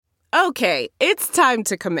Okay, it's time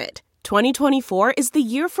to commit. 2024 is the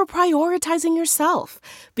year for prioritizing yourself.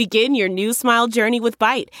 Begin your new smile journey with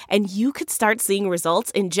Byte, and you could start seeing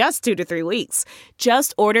results in just 2 to 3 weeks.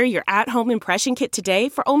 Just order your at-home impression kit today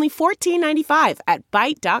for only $14.95 at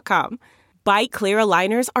Byte.com. Byte Clear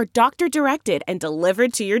aligners are doctor-directed and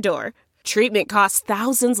delivered to your door. Treatment costs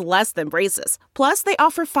thousands less than braces. Plus, they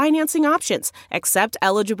offer financing options, accept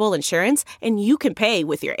eligible insurance, and you can pay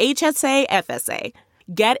with your HSA, FSA.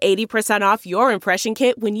 Get 80% off your impression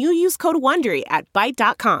kit when you use code WONDERY at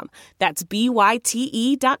Byte.com. That's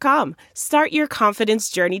BYTE.com. Start your confidence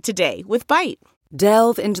journey today with Byte.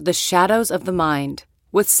 Delve into the shadows of the mind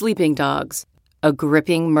with Sleeping Dogs, a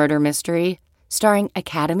gripping murder mystery starring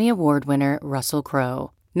Academy Award winner Russell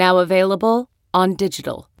Crowe. Now available on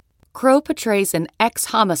digital. Crowe portrays an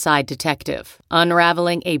ex-homicide detective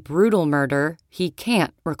unraveling a brutal murder he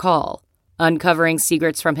can't recall. Uncovering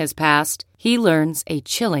secrets from his past, he learns a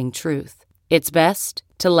chilling truth. It's best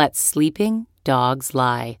to let sleeping dogs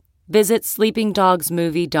lie. Visit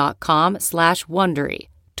sleepingdogsmovie.com/Wondery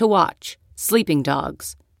to watch Sleeping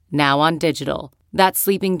Dogs, now on digital. That's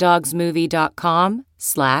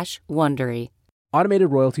sleepingdogsmovie.com/Wondery.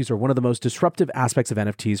 Automated royalties are one of the most disruptive aspects of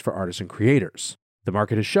NFTs for artists and creators. The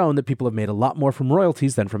market has shown that people have made a lot more from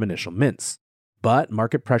royalties than from initial mints. But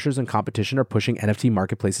market pressures and competition are pushing NFT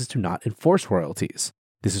marketplaces to not enforce royalties.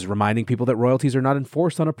 This is reminding people that royalties are not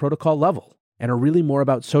enforced on a protocol level and are really more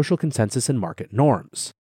about social consensus and market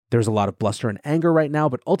norms. There's a lot of bluster and anger right now,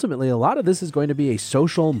 but ultimately a lot of this is going to be a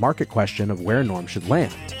social market question of where norms should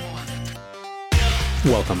land.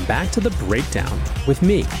 Welcome back to The Breakdown with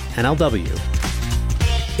me, NLW.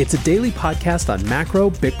 It's a daily podcast on macro,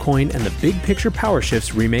 Bitcoin, and the big picture power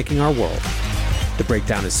shifts remaking our world. The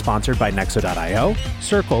Breakdown is sponsored by Nexo.io,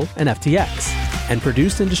 Circle, and FTX, and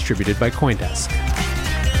produced and distributed by CoinDesk.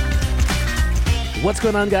 What's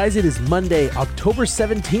going on, guys? It is Monday, October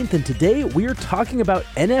 17th, and today we are talking about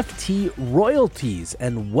NFT royalties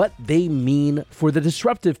and what they mean for the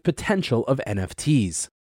disruptive potential of NFTs.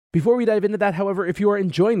 Before we dive into that, however, if you are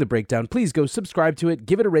enjoying The Breakdown, please go subscribe to it,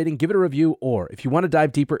 give it a rating, give it a review, or if you want to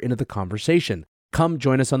dive deeper into the conversation, come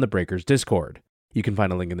join us on the Breakers Discord. You can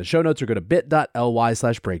find a link in the show notes or go to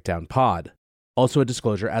bit.ly/breakdownpod. Also a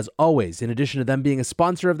disclosure, as always, in addition to them being a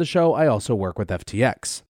sponsor of the show, I also work with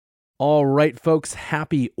FTX. All right, folks,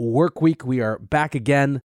 happy work week. We are back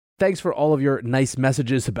again. Thanks for all of your nice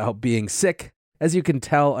messages about being sick. As you can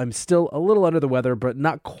tell, I'm still a little under the weather, but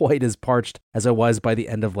not quite as parched as I was by the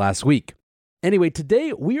end of last week. Anyway,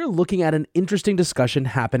 today we are looking at an interesting discussion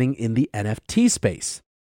happening in the NFT space.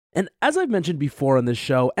 And as I've mentioned before on this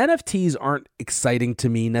show, NFTs aren't exciting to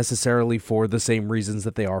me necessarily for the same reasons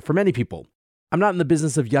that they are for many people. I'm not in the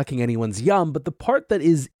business of yucking anyone's yum, but the part that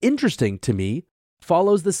is interesting to me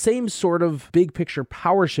follows the same sort of big picture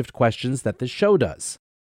power shift questions that this show does.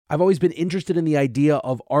 I've always been interested in the idea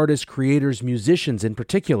of artists, creators, musicians in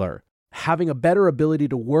particular, having a better ability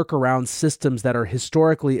to work around systems that are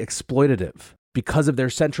historically exploitative because of their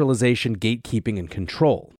centralization, gatekeeping, and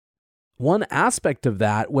control. One aspect of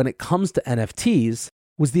that when it comes to NFTs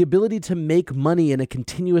was the ability to make money in a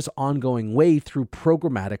continuous ongoing way through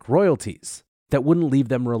programmatic royalties that wouldn't leave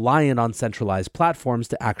them reliant on centralized platforms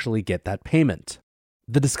to actually get that payment.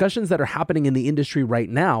 The discussions that are happening in the industry right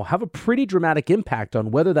now have a pretty dramatic impact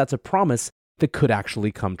on whether that's a promise that could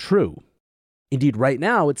actually come true. Indeed, right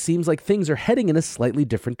now, it seems like things are heading in a slightly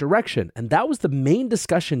different direction, and that was the main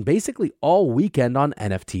discussion basically all weekend on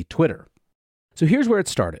NFT Twitter. So here's where it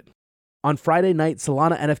started. On Friday night,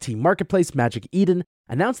 Solana NFT marketplace Magic Eden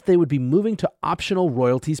announced they would be moving to optional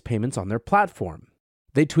royalties payments on their platform.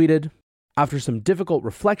 They tweeted, "After some difficult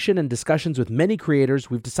reflection and discussions with many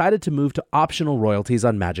creators, we've decided to move to optional royalties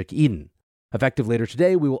on Magic Eden. Effective later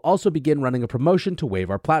today, we will also begin running a promotion to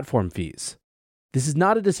waive our platform fees. This is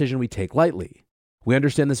not a decision we take lightly. We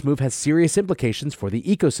understand this move has serious implications for the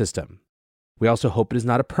ecosystem. We also hope it is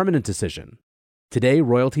not a permanent decision. Today,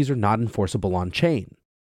 royalties are not enforceable on-chain.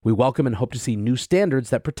 We welcome and hope to see new standards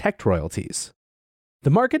that protect royalties." The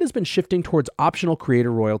market has been shifting towards optional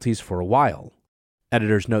creator royalties for a while.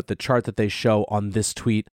 Editors note the chart that they show on this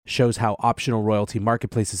tweet shows how optional royalty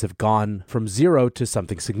marketplaces have gone from zero to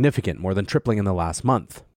something significant, more than tripling in the last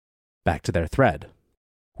month. Back to their thread.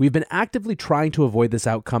 "We've been actively trying to avoid this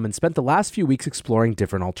outcome and spent the last few weeks exploring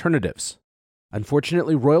different alternatives.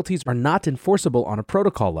 Unfortunately, royalties are not enforceable on a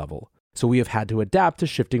protocol level, so we have had to adapt to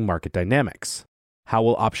shifting market dynamics. How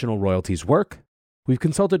will optional royalties work? We've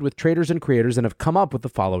consulted with traders and creators and have come up with the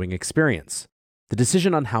following experience. The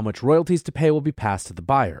decision on how much royalties to pay will be passed to the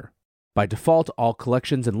buyer. By default, all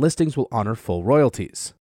collections and listings will honor full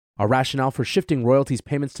royalties. Our rationale for shifting royalties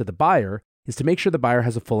payments to the buyer is to make sure the buyer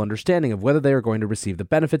has a full understanding of whether they are going to receive the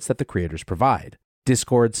benefits that the creators provide,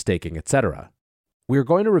 Discord, staking, etc. We are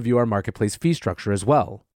going to review our marketplace fee structure as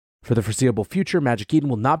well. For the foreseeable future, Magic Eden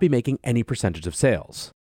will not be making any percentage of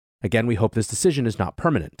sales. Again, we hope this decision is not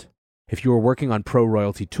permanent. If you are working on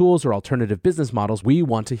pro-royalty tools or alternative business models, we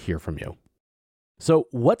want to hear from you. So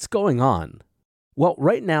what's going on? Well,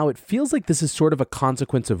 right now it feels like this is sort of a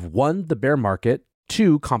consequence of 1, the bear market,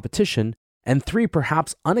 2, competition, and 3,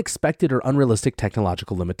 perhaps unexpected or unrealistic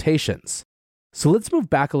technological limitations. So let's move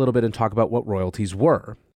back a little bit and talk about what royalties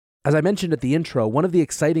were. As I mentioned at the intro, one of the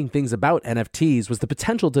exciting things about NFTs was the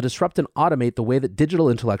potential to disrupt and automate the way that digital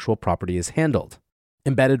intellectual property is handled.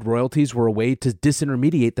 Embedded royalties were a way to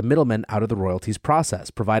disintermediate the middlemen out of the royalties process,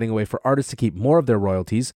 providing a way for artists to keep more of their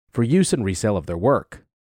royalties for use and resale of their work.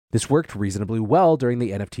 This worked reasonably well during the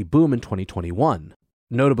NFT boom in 2021,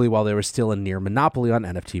 notably while there was still a near monopoly on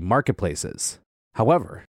NFT marketplaces.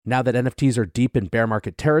 However, now that NFTs are deep in bear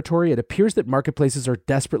market territory, it appears that marketplaces are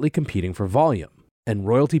desperately competing for volume. And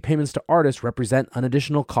royalty payments to artists represent an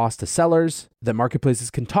additional cost to sellers that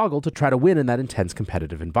marketplaces can toggle to try to win in that intense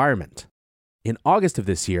competitive environment. In August of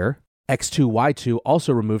this year, X2Y2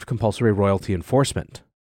 also removed compulsory royalty enforcement.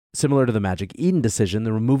 Similar to the Magic Eden decision,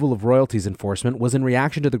 the removal of royalties enforcement was in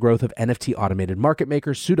reaction to the growth of NFT automated market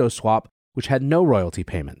maker SudoSwap, which had no royalty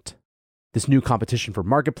payment. This new competition for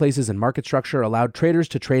marketplaces and market structure allowed traders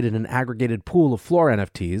to trade in an aggregated pool of floor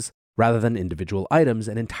NFTs, rather than individual items,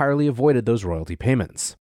 and entirely avoided those royalty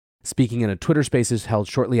payments. Speaking in a Twitter Spaces held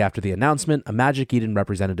shortly after the announcement, a Magic Eden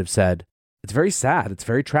representative said, "It's very sad, it's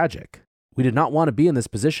very tragic. We did not want to be in this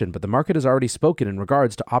position, but the market has already spoken in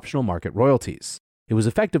regards to optional market royalties. It was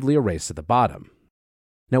effectively a race to the bottom."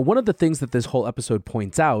 Now, one of the things that this whole episode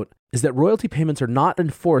points out is that royalty payments are not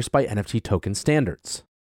enforced by NFT token standards.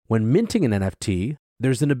 When minting an NFT,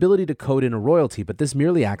 there's an ability to code in a royalty, but this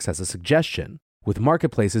merely acts as a suggestion, with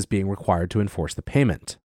marketplaces being required to enforce the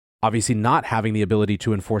payment. Obviously, not having the ability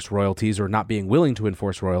to enforce royalties or not being willing to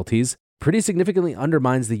enforce royalties pretty significantly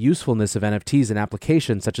undermines the usefulness of NFTs in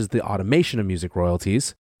applications such as the automation of music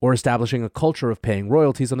royalties or establishing a culture of paying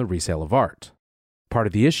royalties on the resale of art. Part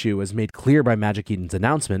of the issue, as made clear by Magic Eden's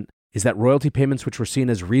announcement, is that royalty payments which were seen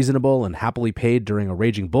as reasonable and happily paid during a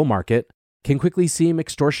raging bull market can quickly seem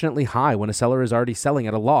extortionately high when a seller is already selling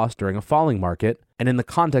at a loss during a falling market and in the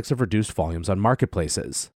context of reduced volumes on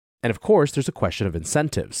marketplaces. And of course, there's a question of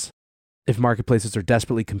incentives. If marketplaces are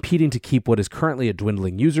desperately competing to keep what is currently a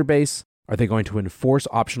dwindling user base, are they going to enforce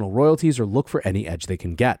optional royalties or look for any edge they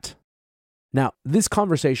can get? Now, this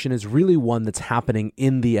conversation is really one that's happening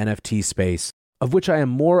in the NFT space, of which I am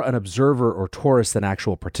more an observer or tourist than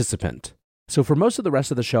actual participant. So for most of the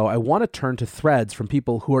rest of the show, I want to turn to threads from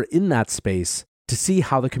people who are in that space to see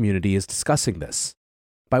how the community is discussing this.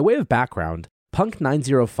 By way of background,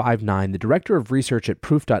 Punk9059, the director of research at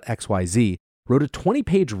Proof.xyz, wrote a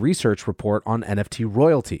 20-page research report on NFT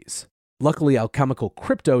royalties. Luckily, Alchemical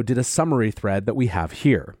Crypto did a summary thread that we have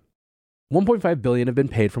here. $1.5 billion have been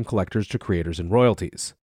paid from collectors to creators in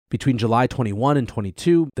royalties. Between July 21 and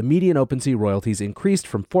 22, the median OpenSea royalties increased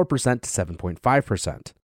from 4% to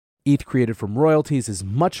 7.5%. ETH created from royalties is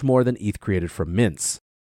much more than ETH created from mints.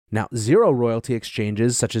 Now, zero royalty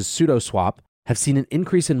exchanges such as SudoSwap have seen an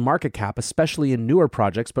increase in market cap, especially in newer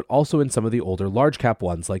projects, but also in some of the older large cap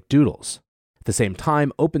ones like Doodles. At the same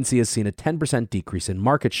time, OpenSea has seen a 10% decrease in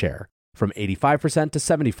market share, from 85% to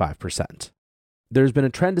 75%. There's been a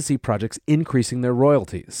trend to see projects increasing their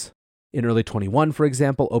royalties. In early 21, for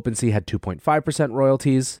example, OpenSea had 2.5%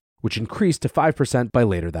 royalties, which increased to 5% by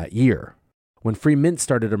later that year. When free mint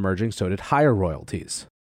started emerging, so did higher royalties.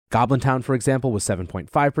 Goblintown, for example, was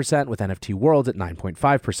 7.5%, with NFT World at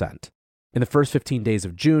 9.5%. In the first 15 days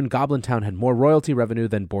of June, Goblintown had more royalty revenue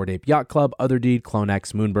than Bored Ape Yacht Club, Otherdeed,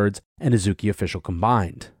 CloneX, Moonbirds, and Azuki Official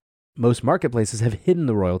combined. Most marketplaces have hidden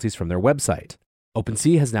the royalties from their website.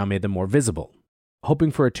 OpenSea has now made them more visible.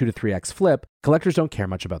 Hoping for a 2 to 3x flip, collectors don't care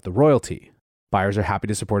much about the royalty. Buyers are happy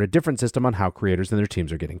to support a different system on how creators and their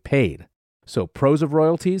teams are getting paid. So pros of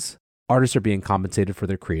royalties: artists are being compensated for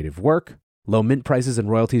their creative work. Low mint prices and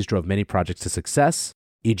royalties drove many projects to success,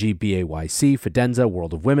 e.g. BAYC, Fidenza,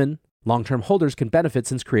 World of Women. Long-term holders can benefit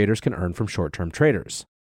since creators can earn from short-term traders.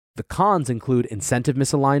 The cons include incentive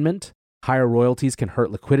misalignment, higher royalties can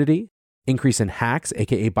hurt liquidity, increase in hacks,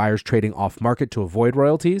 aka buyers trading off-market to avoid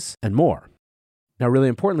royalties, and more. Now, really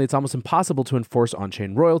importantly, it's almost impossible to enforce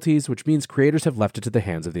on-chain royalties, which means creators have left it to the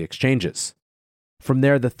hands of the exchanges. From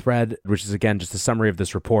there, the thread, which is again just a summary of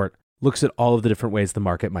this report, looks at all of the different ways the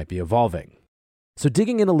market might be evolving. So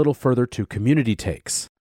digging in a little further to community takes.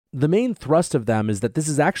 The main thrust of them is that this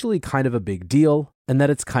is actually kind of a big deal and that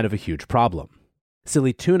it's kind of a huge problem.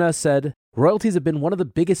 Silly Tuna said, royalties have been one of the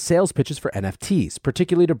biggest sales pitches for NFTs,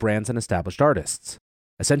 particularly to brands and established artists.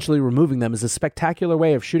 Essentially, removing them is a spectacular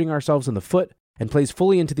way of shooting ourselves in the foot and plays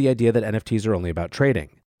fully into the idea that NFTs are only about trading.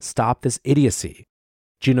 Stop this idiocy.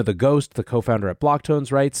 Gino the Ghost, the co-founder at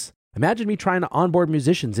Blocktones, writes, "Imagine me trying to onboard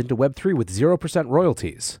musicians into Web3 with 0%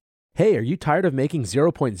 royalties. Hey, are you tired of making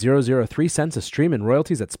 0.003 cents a stream in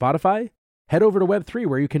royalties at Spotify? Head over to Web3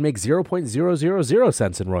 where you can make 0.000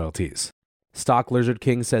 cents in royalties." Stock Lizard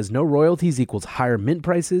King says no royalties equals higher mint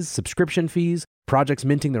prices, subscription fees, projects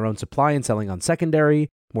minting their own supply and selling on secondary,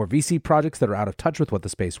 more VC projects that are out of touch with what the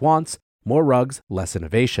space wants, more rugs, less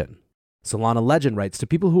innovation. Solana Legend writes, "To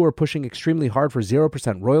people who are pushing extremely hard for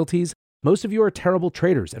 0% royalties, most of you are terrible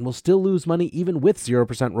traders and will still lose money even with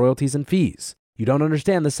 0% royalties and fees. You don't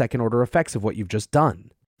understand the second order effects of what you've just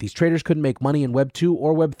done. These traders couldn't make money in Web 2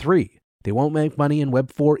 or Web 3. They won't make money in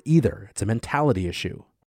Web 4 either. It's a mentality issue."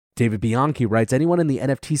 David Bianchi writes, "Anyone in the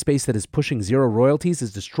NFT space that is pushing zero royalties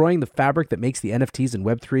is destroying the fabric that makes the NFTs in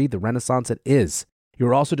Web3 the renaissance it is. You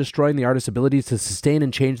are also destroying the artist's ability to sustain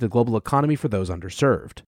and change the global economy for those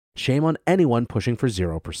underserved. Shame on anyone pushing for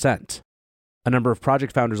 0%. A number of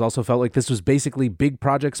project founders also felt like this was basically big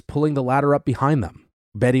projects pulling the ladder up behind them.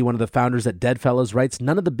 Betty, one of the founders at Deadfellows, writes,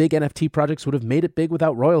 "None of the big NFT projects would have made it big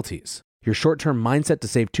without royalties. Your short-term mindset to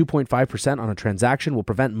save 2.5% on a transaction will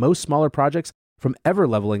prevent most smaller projects from ever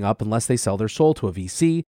leveling up unless they sell their soul to a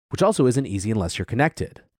VC, which also isn't easy unless you're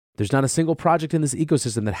connected. There's not a single project in this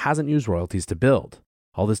ecosystem that hasn't used royalties to build.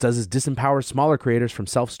 All this does is disempower smaller creators from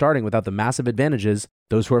self-starting without the massive advantages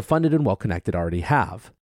those who are funded and well-connected already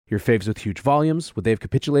have. Your faves with huge volumes, would they have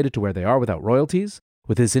capitulated to where they are without royalties?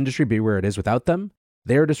 Would this industry be where it is without them?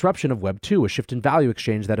 They are a disruption of Web 2, a shift in value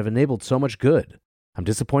exchange that have enabled so much good. I'm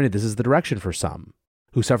disappointed this is the direction for some.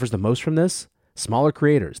 Who suffers the most from this? Smaller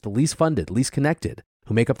creators, the least funded, least connected,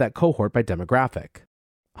 who make up that cohort by demographic."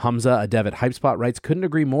 Hamza, a dev at HypeSpot, writes, "Couldn't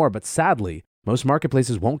agree more, but sadly, most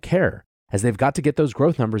marketplaces won't care, as they've got to get those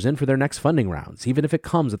growth numbers in for their next funding rounds, even if it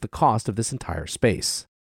comes at the cost of this entire space."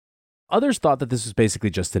 Others thought that this was basically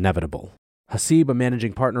just inevitable. Hasib, a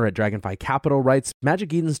managing partner at Dragonfly Capital, writes,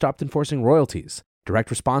 "Magic Eden stopped enforcing royalties, direct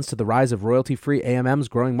response to the rise of royalty-free AMM's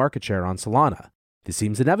growing market share on Solana. This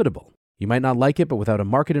seems inevitable. You might not like it, but without a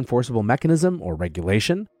market-enforceable mechanism or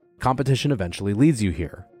regulation, competition eventually leads you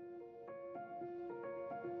here."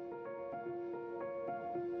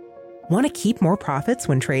 Want to keep more profits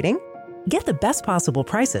when trading? Get the best possible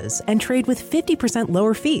prices and trade with 50%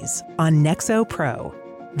 lower fees on Nexo Pro.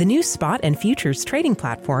 The new spot and futures trading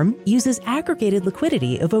platform uses aggregated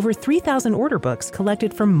liquidity of over 3,000 order books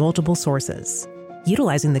collected from multiple sources.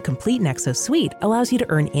 Utilizing the complete Nexo suite allows you to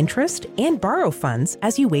earn interest and borrow funds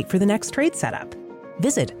as you wait for the next trade setup.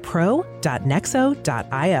 Visit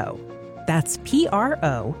pro.nexo.io. That's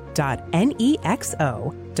pro.nexo.io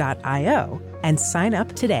and sign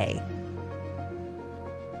up today.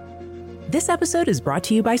 This episode is brought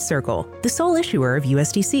to you by Circle, the sole issuer of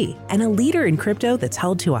USDC and a leader in crypto that's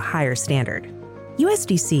held to a higher standard.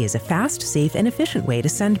 USDC is a fast, safe, and efficient way to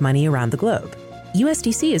send money around the globe.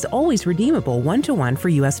 USDC is always redeemable one-to-one for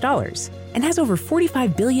US dollars and has over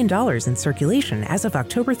 $45 billion in circulation as of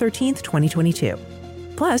October 13th, 2022.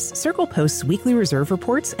 Plus, Circle posts weekly reserve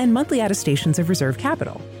reports and monthly attestations of reserve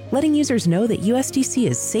capital, letting users know that USDC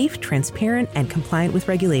is safe, transparent, and compliant with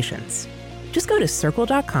regulations. Just go to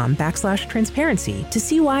circle.com/transparency to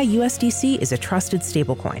see why USDC is a trusted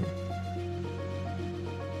stablecoin.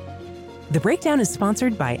 The Breakdown is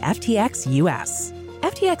sponsored by FTX US.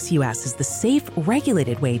 FTX US is the safe,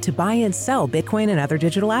 regulated way to buy and sell Bitcoin and other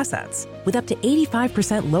digital assets, with up to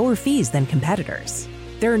 85% lower fees than competitors.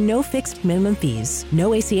 There are no fixed minimum fees,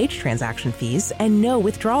 no ACH transaction fees, and no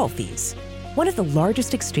withdrawal fees. One of the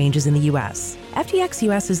largest exchanges in the US, FTX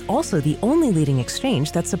US is also the only leading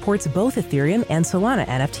exchange that supports both Ethereum and Solana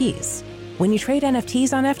NFTs. When you trade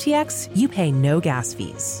NFTs on FTX, you pay no gas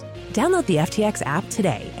fees. Download the FTX app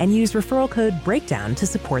today and use referral code BREAKDOWN to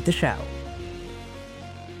support the show.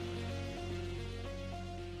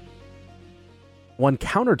 One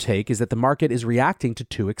counter take is that the market is reacting to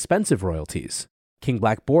too expensive royalties. King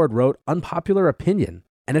Black Board wrote, "Unpopular opinion.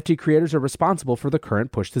 NFT creators are responsible for the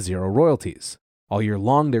current push to zero royalties. All year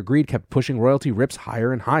long, their greed kept pushing royalty rips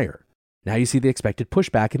higher and higher. Now you see the expected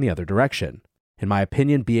pushback in the other direction. In my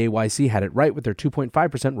opinion, BAYC had it right with their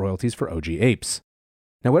 2.5% royalties for OG Apes."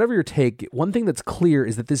 Now, whatever your take, one thing that's clear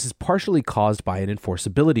is that this is partially caused by an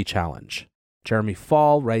enforceability challenge. Jeremy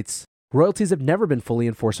Fall writes, "Royalties have never been fully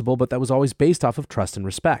enforceable, but that was always based off of trust and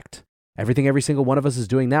respect. Everything every single one of us is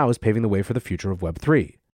doing now is paving the way for the future of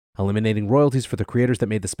Web3. Eliminating royalties for the creators that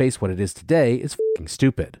made the space what it is today is fucking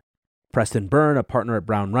stupid." Preston Byrne, a partner at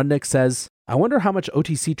Brown Rudnick, says, I wonder how much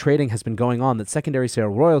OTC trading has been going on that secondary sale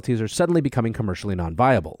royalties are suddenly becoming commercially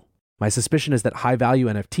non-viable. My suspicion is that high-value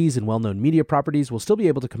NFTs and well-known media properties will still be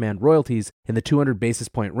able to command royalties in the 200 basis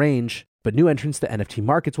point range, but new entrants to NFT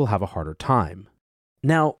markets will have a harder time.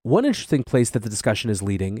 Now, one interesting place that the discussion is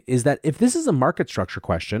leading is that if this is a market structure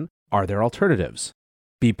question, are there alternatives?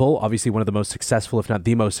 Beeple, obviously one of the most successful, if not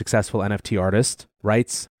the most successful NFT artist,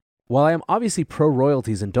 writes, While I am obviously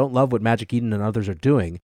pro-royalties and don't love what Magic Eden and others are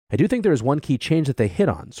doing, I do think there is one key change that they hit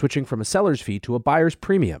on, switching from a seller's fee to a buyer's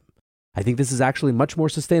premium. I think this is actually much more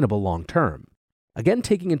sustainable long-term. Again,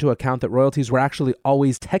 taking into account that royalties were actually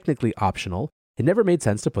always technically optional, it never made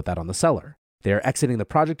sense to put that on the seller. They are exiting the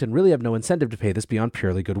project and really have no incentive to pay this beyond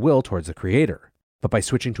purely goodwill towards the creator. But by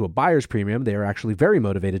switching to a buyer's premium, they are actually very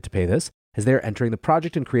motivated to pay this, as they are entering the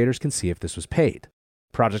project and creators can see if this was paid.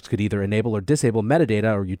 Projects could either enable or disable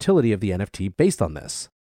metadata or utility of the NFT based on this.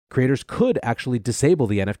 Creators could actually disable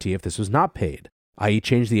the NFT if this was not paid, i.e.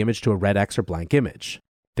 change the image to a red X or blank image.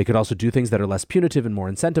 They could also do things that are less punitive and more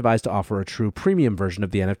incentivized to offer a true premium version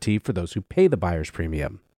of the NFT for those who pay the buyer's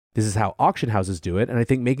premium. This is how auction houses do it, and I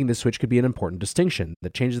think making this switch could be an important distinction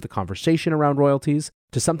that changes the conversation around royalties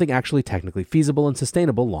to something actually technically feasible and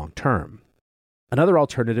sustainable long term. Another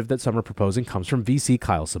alternative that some are proposing comes from VC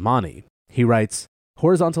Kyle Samani. He writes,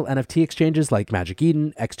 Horizontal NFT exchanges like Magic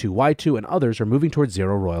Eden, X2Y2, and others are moving towards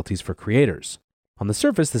zero royalties for creators. On the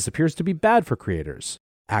surface, this appears to be bad for creators.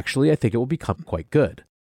 Actually, I think it will become quite good.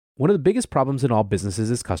 One of the biggest problems in all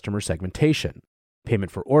businesses is customer segmentation.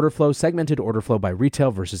 Payment for order flow, segmented order flow by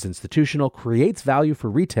retail versus institutional, creates value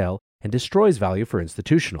for retail and destroys value for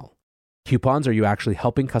institutional. Coupons, are you actually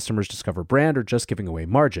helping customers discover brand or just giving away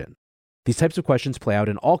margin? These types of questions play out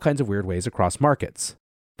in all kinds of weird ways across markets.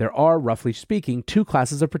 There are, roughly speaking, two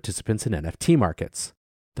classes of participants in NFT markets.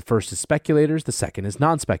 The first is speculators, the second is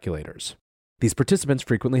non-speculators. These participants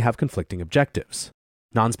frequently have conflicting objectives.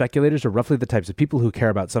 Non-speculators are roughly the types of people who care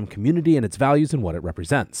about some community and its values and what it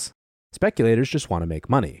represents. Speculators just want to make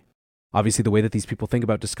money. Obviously, the way that these people think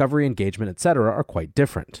about discovery, engagement, etc. are quite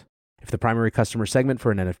different. If the primary customer segment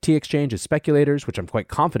for an NFT exchange is speculators, which I'm quite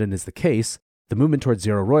confident is the case, the movement towards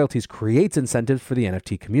zero royalties creates incentives for the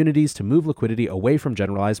NFT communities to move liquidity away from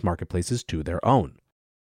generalized marketplaces to their own.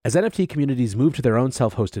 As NFT communities move to their own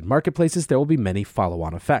self-hosted marketplaces, there will be many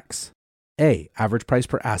follow-on effects. A. Average price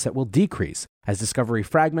per asset will decrease as discovery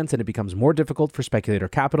fragments and it becomes more difficult for speculator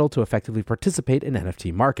capital to effectively participate in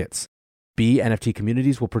NFT markets. B. NFT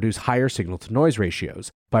communities will produce higher signal-to-noise ratios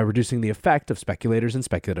by reducing the effect of speculators and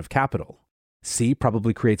speculative capital. C.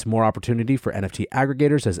 Probably creates more opportunity for NFT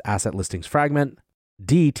aggregators as asset listings fragment.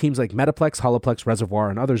 D. Teams like Metaplex, Holoplex, Reservoir,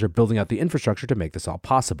 and others are building out the infrastructure to make this all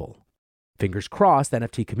possible. Fingers crossed,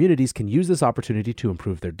 NFT communities can use this opportunity to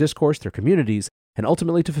improve their discourse, their communities, and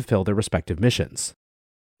ultimately to fulfill their respective missions.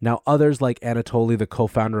 Now, others like Anatoly, the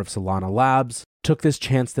co-founder of Solana Labs, took this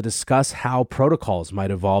chance to discuss how protocols might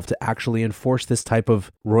evolve to actually enforce this type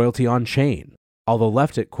of royalty on-chain, although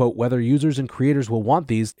left it, quote, whether users and creators will want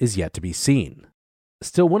these is yet to be seen.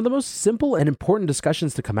 Still, one of the most simple and important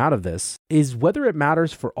discussions to come out of this is whether it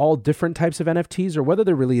matters for all different types of NFTs or whether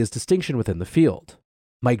there really is distinction within the field.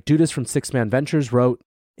 Mike Dudas from Six Man Ventures wrote,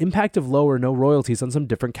 Impact of low or no royalties on some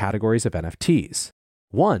different categories of NFTs.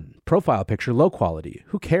 1. Profile picture low quality.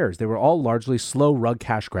 Who cares? They were all largely slow rug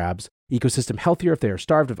cash grabs. Ecosystem healthier if they are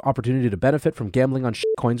starved of opportunity to benefit from gambling on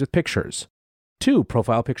shitcoins with pictures. 2.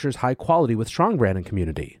 Profile pictures high quality with strong brand and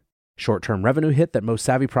community. Short-term revenue hit that most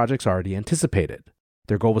savvy projects already anticipated.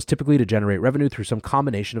 Their goal was typically to generate revenue through some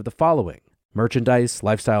combination of the following: merchandise,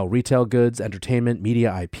 lifestyle retail goods, entertainment,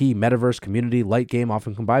 media IP, metaverse, community, light game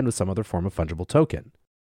often combined with some other form of fungible token.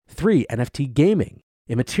 3. NFT gaming.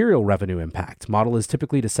 Immaterial revenue impact. Model is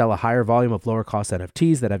typically to sell a higher volume of lower cost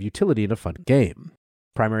NFTs that have utility in a fun game.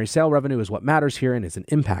 Primary sale revenue is what matters here and isn't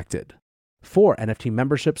impacted. 4. NFT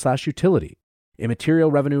membership/utility.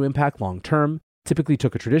 Immaterial revenue impact long term. Typically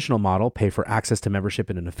took a traditional model, pay for access to membership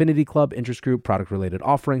in an affinity club, interest group, product-related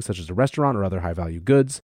offerings such as a restaurant or other high-value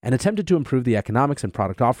goods, and attempted to improve the economics and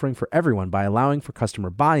product offering for everyone by allowing for customer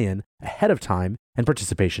buy-in ahead of time and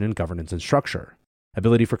participation in governance and structure.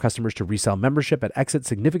 Ability for customers to resell membership at exit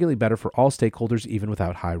significantly better for all stakeholders even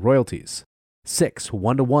without high royalties. 6.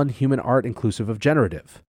 One-to-one human art inclusive of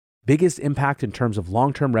generative. Biggest impact in terms of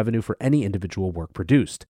long-term revenue for any individual work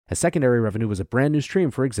produced, as secondary revenue was a brand new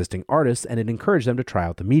stream for existing artists and it encouraged them to try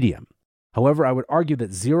out the medium. However, I would argue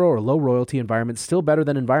that zero or low royalty environment is still better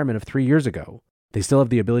than environment of 3 years ago. They still have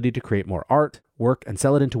the ability to create more art, work, and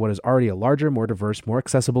sell it into what is already a larger, more diverse, more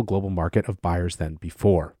accessible global market of buyers than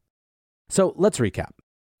before. So let's recap.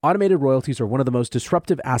 Automated royalties are one of the most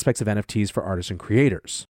disruptive aspects of NFTs for artists and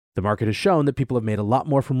creators. The market has shown that people have made a lot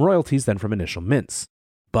more from royalties than from initial mints.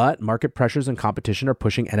 But market pressures and competition are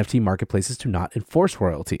pushing NFT marketplaces to not enforce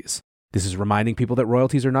royalties. This is reminding people that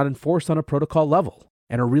royalties are not enforced on a protocol level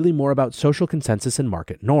and are really more about social consensus and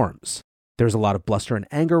market norms. There's a lot of bluster and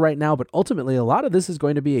anger right now, but ultimately a lot of this is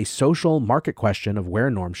going to be a social market question of where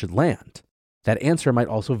norms should land. That answer might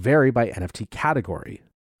also vary by NFT category.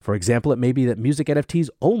 For example, it may be that music NFTs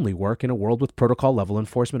only work in a world with protocol level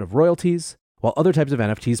enforcement of royalties, while other types of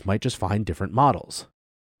NFTs might just find different models.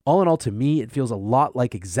 All in all, to me, it feels a lot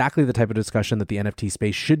like exactly the type of discussion that the NFT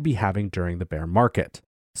space should be having during the bear market.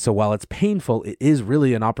 So while it's painful, it is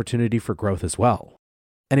really an opportunity for growth as well.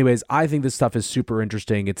 Anyways, I think this stuff is super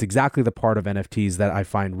interesting. It's exactly the part of NFTs that I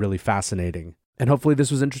find really fascinating. And hopefully this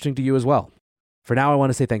was interesting to you as well. For now, I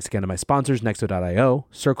want to say thanks again to my sponsors, Nexo.io,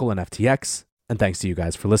 Circle, and FTX. And thanks to you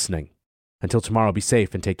guys for listening. Until tomorrow, be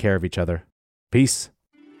safe and take care of each other. Peace.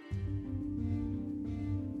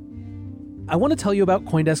 I want to tell you about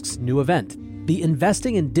CoinDesk's new event, the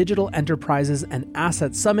Investing in Digital Enterprises and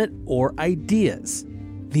Assets Summit, or IDEAS.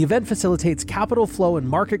 The event facilitates capital flow and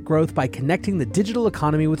market growth by connecting the digital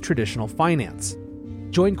economy with traditional finance.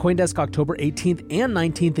 Join CoinDesk October 18th and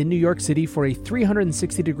 19th in New York City for a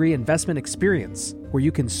 360-degree investment experience where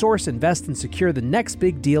you can source, invest, and secure the next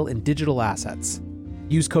big deal in digital assets.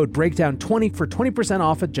 Use code BREAKDOWN20 for 20%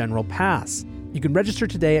 off a general pass. You can register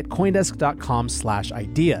today at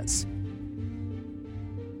CoinDesk.com/ideas.